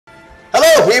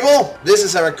people, this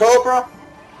is Eric Cobra.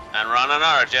 And Ron and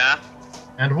Arja.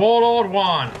 And Warlord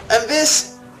 1. And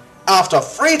this, after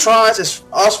 3 tries, is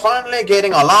us finally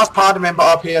getting our last party member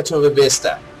up here to the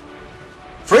Vista.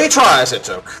 3 tries it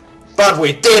took, but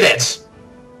we did it!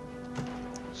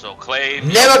 So claim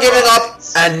Never giving up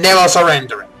and never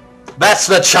surrendering. That's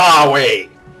the Char way.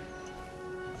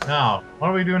 Now, what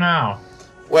do we do now?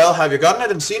 Well, have you gotten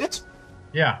it and seen it?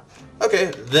 Yeah.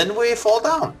 Okay, then we fall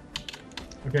down.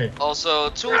 Okay. Also,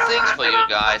 2 things for you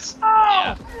guys.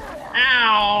 Yeah.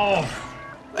 Ow!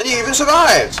 And you even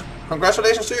survived!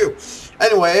 Congratulations to you.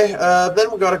 Anyway,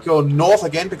 then we gotta go north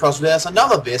again because there's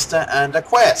another Vista and a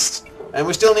quest. And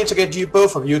we still need to get you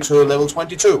both of you to level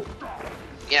 22.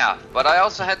 Yeah, but I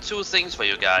also had 2 things for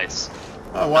you guys.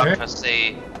 Oh, what? Okay. Per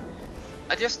se.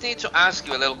 I just need to ask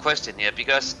you a little question here,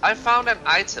 because I found an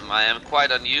item I am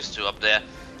quite unused to up there.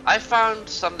 I found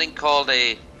something called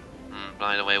a...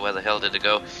 by the way, where the hell did it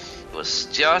go? It was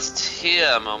just here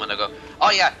a moment ago.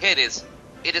 Oh yeah, here it is.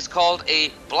 It is called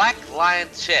a Black Lion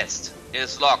chest. It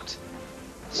is locked.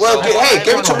 Well, So- hey,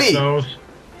 give it to One of me! those.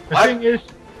 The What? thing is,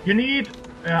 you need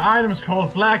items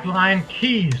called Black Lion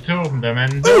keys to open them,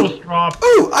 and those drop...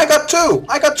 Ooh, I got 2!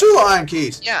 I got 2 iron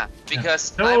keys! Yeah,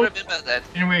 because Yeah. I So- remember that.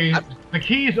 Anyway, the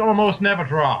keys almost never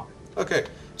drop. Okay,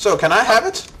 so can I have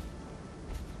it?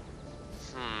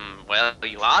 Well,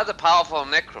 you are the powerful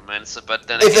necromancer, but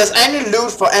then If there's again, any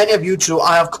loot for any of you two,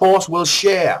 I of course will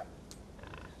share.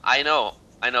 I know.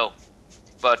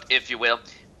 But if you will,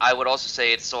 I would also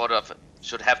say it sort of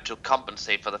should have to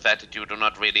compensate for the fact that you do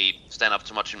not really stand up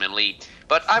too much in melee.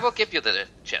 But I will give you the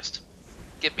chest.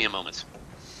 Give me a moment.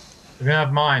 You can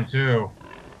have mine, too.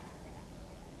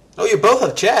 Oh, you both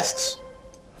have chests.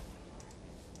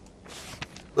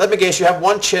 Let me guess, you have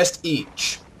 1 chest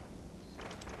each.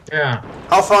 Yeah.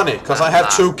 How funny, because I have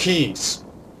 2 keys.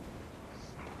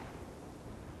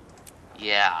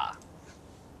 Yeah.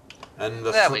 And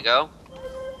the There we go.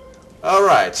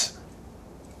 Alright.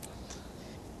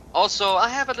 Also, I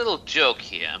have a little joke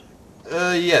here.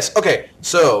 Yes, okay,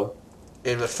 so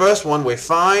in the first one we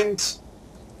find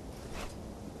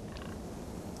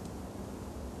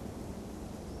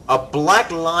a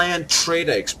Black Lion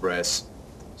Trader Express.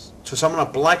 To summon a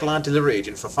Black Lion delivery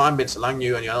agent for 5 minutes, allowing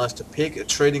you and your allies to pick a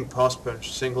trading post per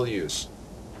single use.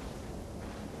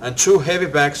 And 2 heavy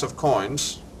bags of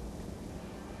coins.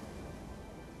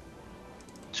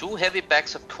 2 heavy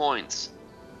bags of coins.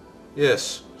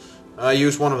 Yes. I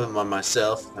used one of them on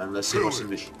myself, and let's see what's in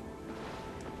the...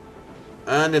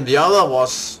 And in the other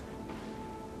was...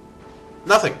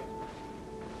 nothing.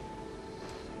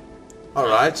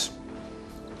 Alright.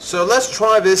 So let's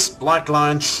try this Black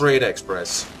Lion Trade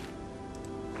Express.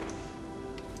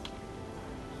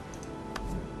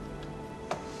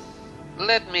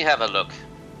 Let me have a look.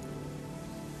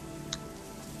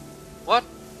 What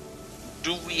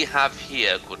do we have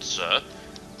here, good sir?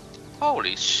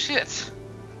 Holy shit.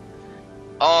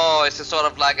 Oh, it's a sort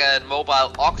of like a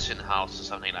mobile auction house or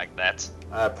something like that.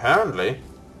 Apparently.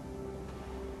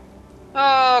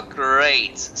 Oh,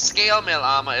 great. Scale mail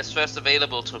armor is first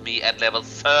available to me at level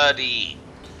 30.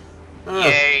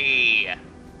 Yay.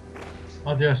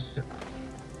 I'll just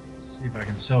see if I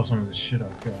can sell some of this shit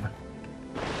I've got.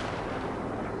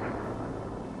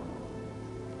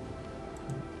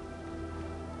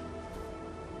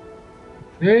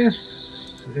 This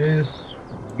is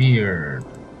weird.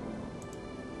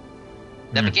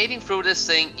 Navigating through this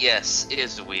thing, yes,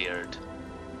 is weird.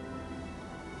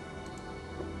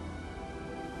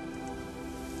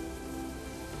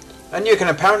 And you can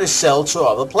apparently sell to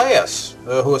other players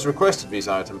who has requested these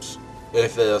items.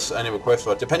 If there's any request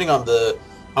for it. Depending on the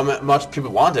how much people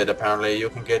want it, apparently you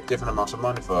can get different amounts of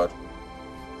money for it.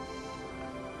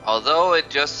 Although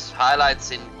it just highlights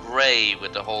in gray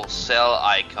with the whole cell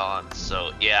icon,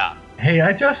 so yeah. Hey,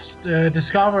 I just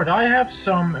discovered I have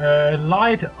some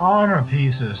light armor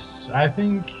pieces. I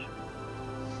think...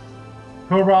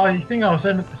 Cobra, I think I'll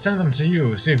send them to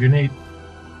you, see if you need...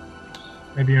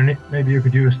 Maybe you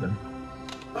could use them.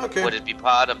 Okay. Would it be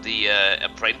part of the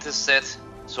apprentice set?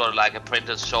 Sort of like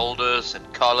apprentice shoulders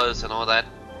and collars and all that?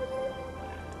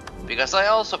 Because I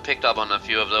also picked up on a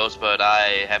few of those, but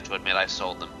I have to admit I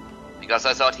sold them. Because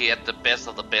I thought he had the best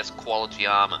of the best quality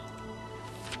armor.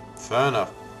 Fair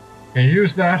enough. Can you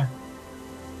use that?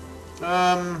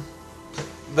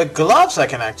 The gloves I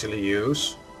can actually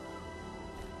use.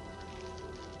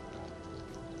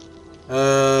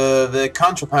 The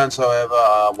contrapants, however,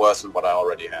 are worse than what I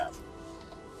already have.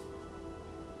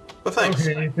 But thanks.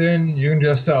 Okay, then you can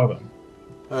just sell them.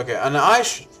 Okay, and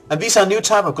and these are new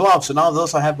type of gloves, so now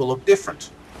those I have will look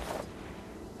different.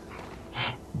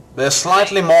 They're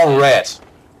slightly more red.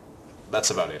 That's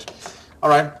about it.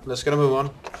 Alright, let's get a move on.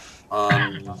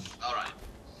 Alright.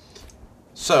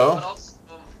 So... But also,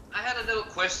 I had a little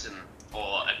question,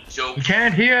 or a joke. We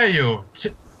can't hear you.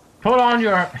 Put on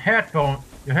your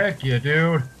headgear,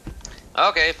 dude.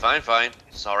 Okay, fine.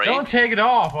 Sorry. Don't take it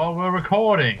off while we're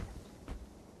recording.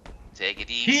 Take it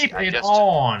easy. Keep it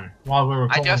on while we're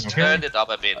recording. I just turned it up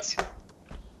a bit.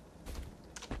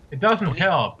 It doesn't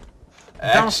help.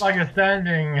 It sounds like you're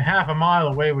standing half a mile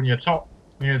away when you're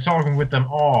talking with them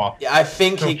off. Yeah, I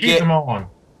think so he keep them on.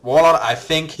 Warlord, I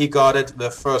think he got it the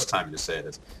first time you said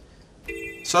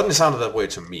it. Certainly sounded that way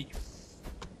to me.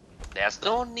 There's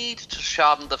no need to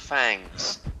sharpen the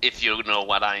fangs, if you know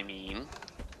what I mean.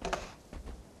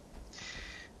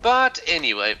 But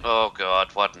anyway, oh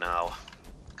god, what now?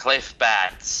 Cliff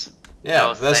bats. Yeah,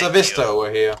 No, there's a thank Vista you.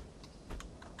 over here.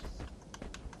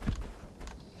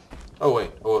 Oh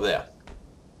wait, over there.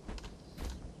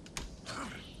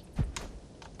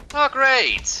 Oh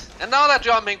great! Another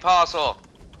jumping parcel!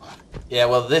 Yeah,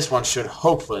 well this one should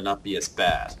hopefully not be as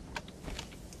bad.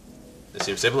 It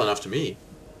seems simple enough to me.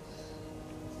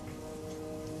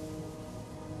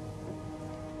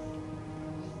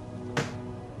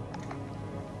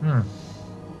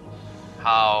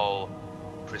 How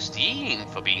pristine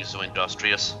for being so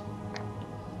industrious.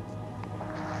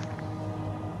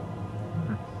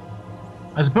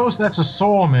 I suppose that's a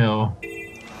sawmill.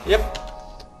 Yep.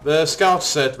 The scouts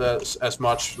said that as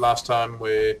much last time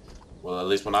well, at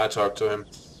least when I talked to him.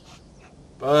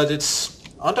 But it's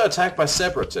under attack by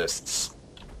separatists.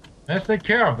 Let's take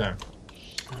care of them.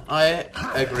 I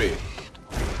agree.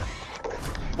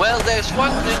 Well, there's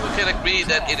one thing we can agree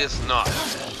that it is not.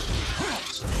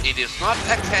 It is not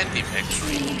a candy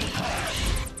factory.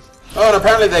 Oh, and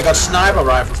apparently they got sniper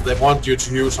rifles they want you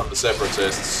to use on the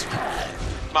separatists.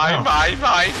 Mine.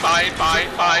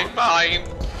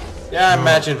 Yeah, I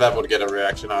imagine that would get a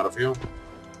reaction out of you.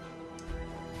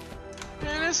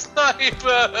 It is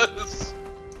snipers!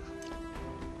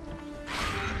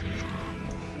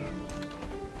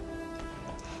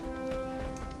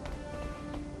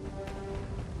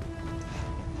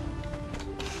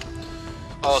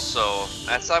 Also,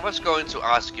 as I was going to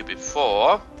ask you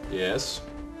before, Yes.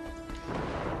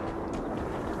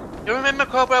 you remember,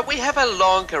 Cobra, we have a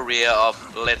long career of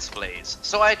Let's Plays,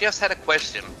 so I just had a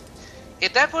question.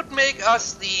 If that would make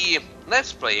us the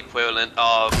Let's Play equivalent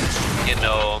of, you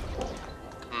know,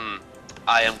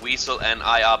 I am Weasel and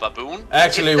I are Baboon.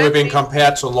 Actually, if we've that been means-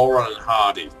 compared to Lauren and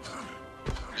Hardy.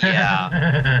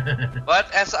 Yeah.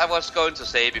 But as I was going to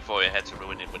say before I had to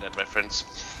ruin it with that reference,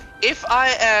 if I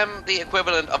am the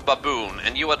equivalent of Baboon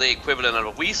and you are the equivalent of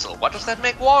a Weasel, what does that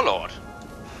make Warlord?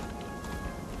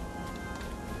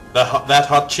 That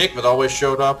hot chick that always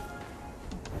showed up.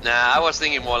 Nah, I was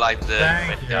thinking more like the red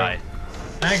Thank you. guy.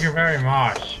 Thank you very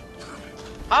much.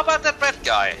 How about that red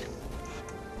guy?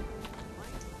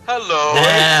 Hello.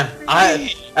 Damn.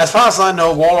 As far as I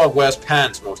know, Warlord wears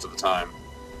pants most of the time.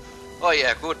 Oh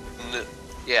yeah, good.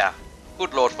 Yeah,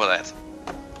 good lord for that.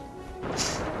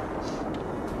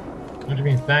 What do you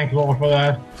mean, thank Lord for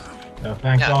that?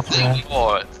 Thank Yeah, God for that. thank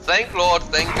Lord, thank Lord,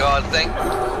 thank God,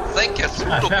 thank you.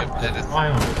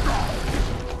 Finally.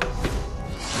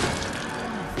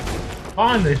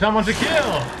 Finally, someone to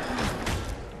kill!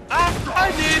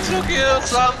 I need to kill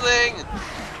something.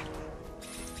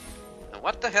 And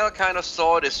what the hell kind of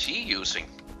sword is she using?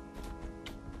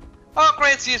 Oh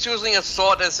great, she's using a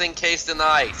sword that's encased in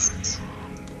ice.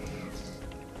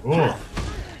 Ooh.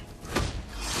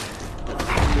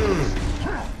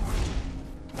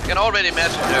 I can already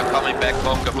imagine her coming back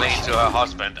home complaining to her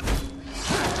husband.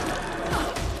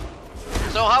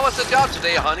 So how was the job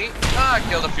today, honey? I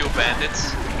killed a few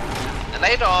bandits. And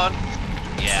later on,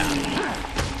 yeah.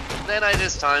 Then it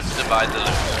is time to divide the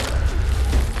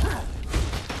loot.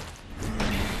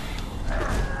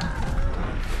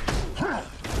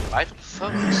 Vital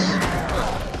focus.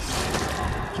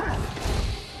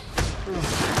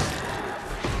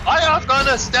 I am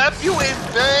gonna stab you in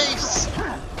face!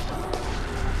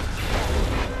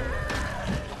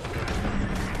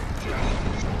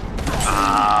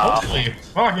 Holy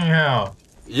fucking hell.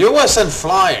 You were sent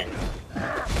flying.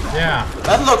 Yeah.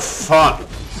 That looked fun.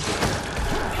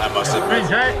 I must admit.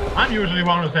 Strange, I'm usually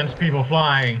one who sends people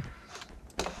flying.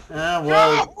 Yeah,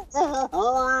 well,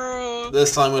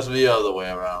 this time was the other way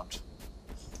around.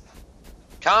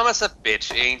 Karma's a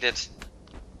bitch, ain't it?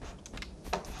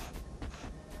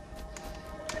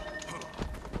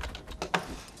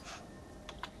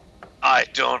 I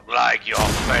don't like your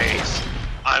face.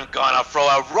 I'm gonna throw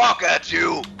a rock at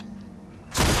you!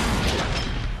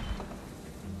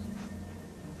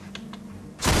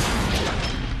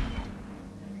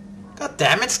 God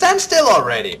damn it, stand still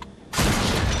already!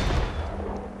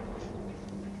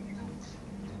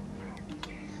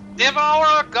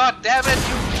 Devourer! God damn it,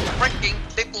 you freaking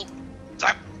little...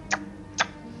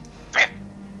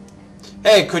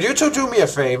 Hey, could you two do me a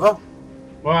favor?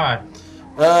 What?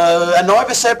 Annoy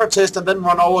the separatist and then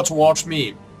run over towards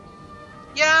me.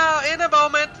 Yeah, in a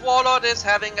moment, Warlord is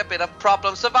having a bit of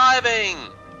problem surviving.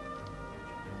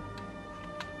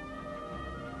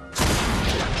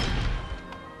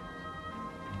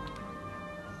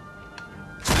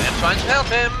 I am trying to help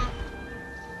him.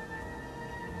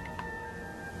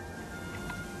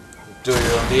 Do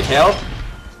you need help?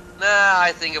 Nah,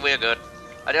 I think we're good.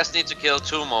 I just need to kill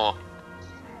 2 more.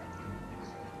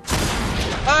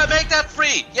 Make that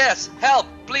free! Yes, help,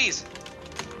 please!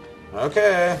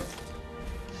 Okay.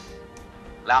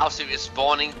 Lousy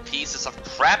respawning pieces of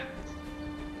crap.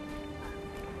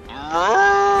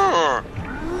 Roar!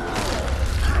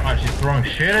 What, she's throwing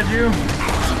shit at you?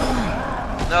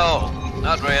 No,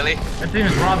 not really. That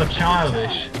seems rather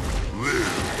childish.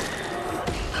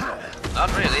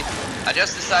 Not really. I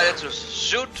just decided to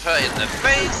shoot her in the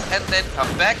face and then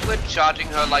come back with charging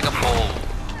her like a bull.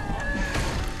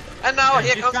 And now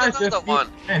here comes another one.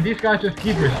 And these guys just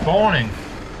keep respawning.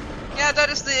 Yeah, that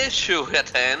is the issue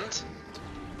at hand.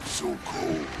 So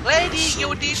cold. Lady, you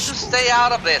need to stay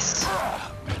out of this.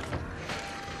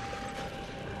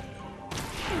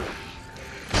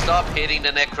 Stop hitting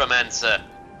the necromancer.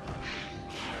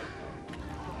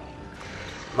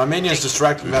 My minion's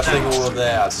distracting that thing over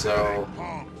there, so...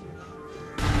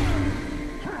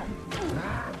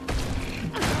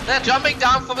 They're jumping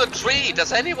down from the tree.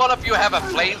 Does any one of you have a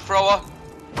flamethrower?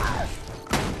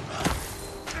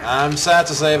 I'm sad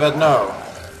to say that no.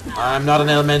 I'm not an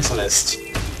elementalist.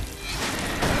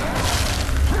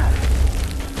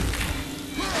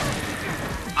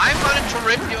 I'm going to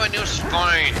rip you a new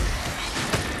spine.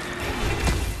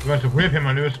 You're going to rip him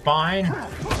a new spine?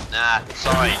 Nah,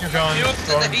 sorry. You're going- Confused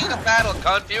in the heat of battle.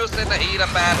 Confused in the heat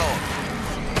of battle.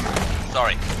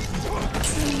 Sorry.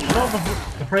 Well,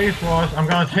 the phrase was, I'm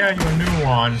gonna tell you a new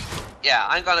one. Yeah,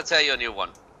 I'm gonna tell you a new one.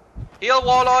 Heal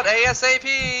Warlord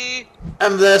ASAP!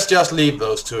 And let's just leave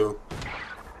those two.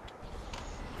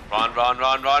 Run, run,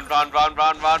 run, run, run, run,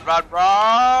 run, run, run,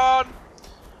 run!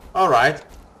 Alright.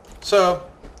 So,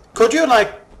 could you,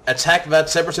 like, attack that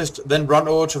separatist, then run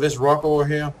over to this rock over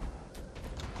here?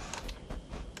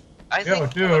 I Yo,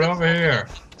 think dude, over here.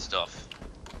 Stuff.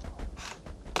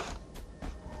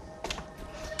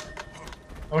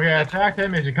 Okay, I attacked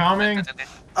him. Is he coming?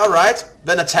 Alright,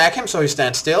 then attack him so he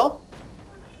stands still.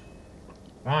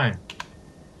 Fine.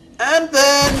 And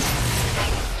then...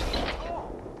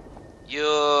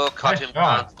 You cut Nice him shot.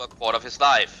 down for a quarter of his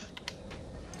life.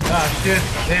 Ah, shit.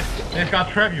 They've got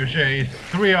trebuchets.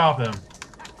 3 of them.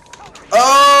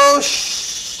 Oh,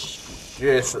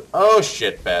 shit. Oh,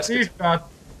 shit, basket. We've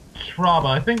got trouble.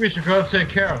 I think we should go take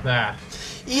care of that.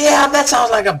 Yeah, that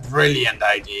sounds like a brilliant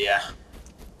idea.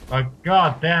 But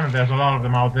god damn it, there's a lot of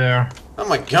them out there. Oh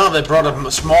my god, they brought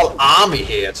a small army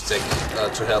here to take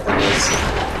to help with this.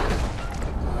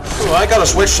 Ooh, I gotta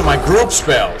switch to my group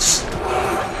spells.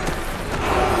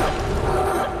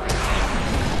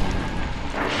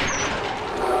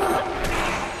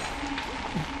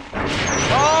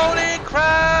 Holy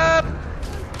crap!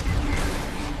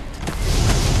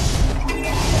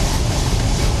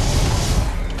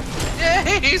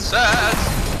 Jesus!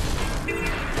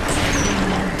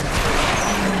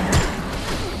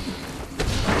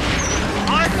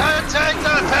 I can't take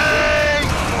the thing!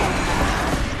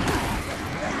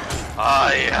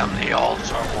 I am the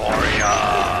Altar Warrior.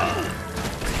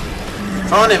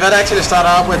 Funny, that actually started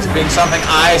out with being something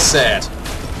I said.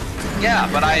 Yeah,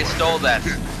 but I stole that.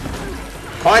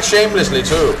 Quite shamelessly,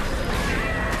 too.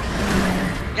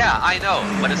 Yeah, I know.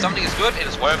 But if something is good, it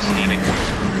is worth stealing.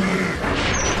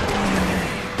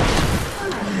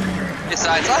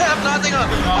 Besides, I have nothing on.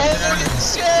 Holy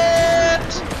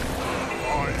shit!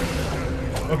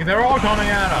 Okay, they're all coming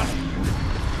at us.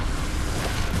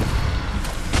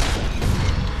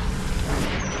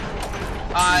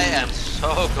 I am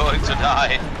so going to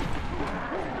die.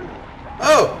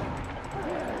 Oh!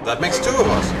 That makes 2 of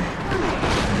us.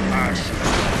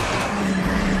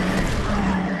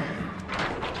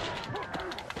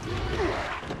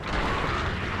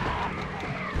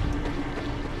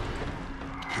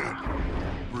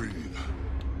 Breathe.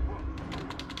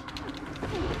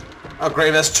 Oh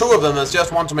great, there's 2 of them. There's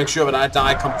just one to make sure that I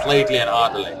die completely and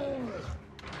utterly.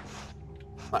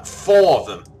 Like 4 of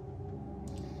them.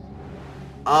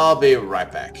 I'll be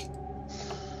right back.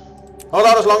 Hold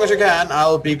on as long as you can.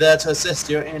 I'll be there to assist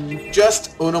you in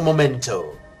just uno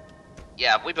momento.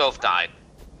 Yeah, we both died.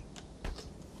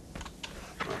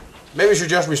 Maybe we should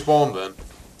just respawn then.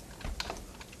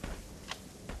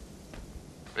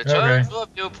 Return Okay. to a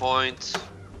viewpoint.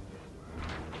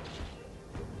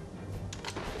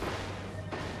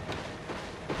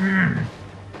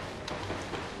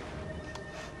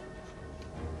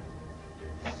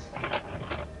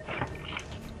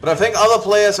 But I think other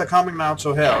players are coming now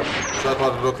to help. So that's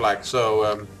what it looked like.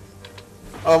 So,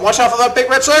 oh, watch out for that big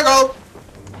red circle!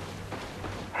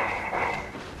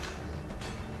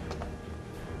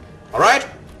 Alright.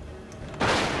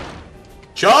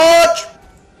 Charge!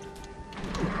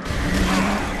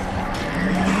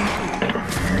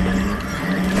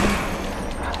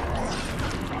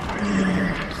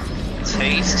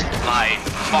 Taste my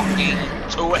fucking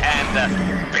two-hander,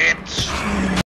 bitch!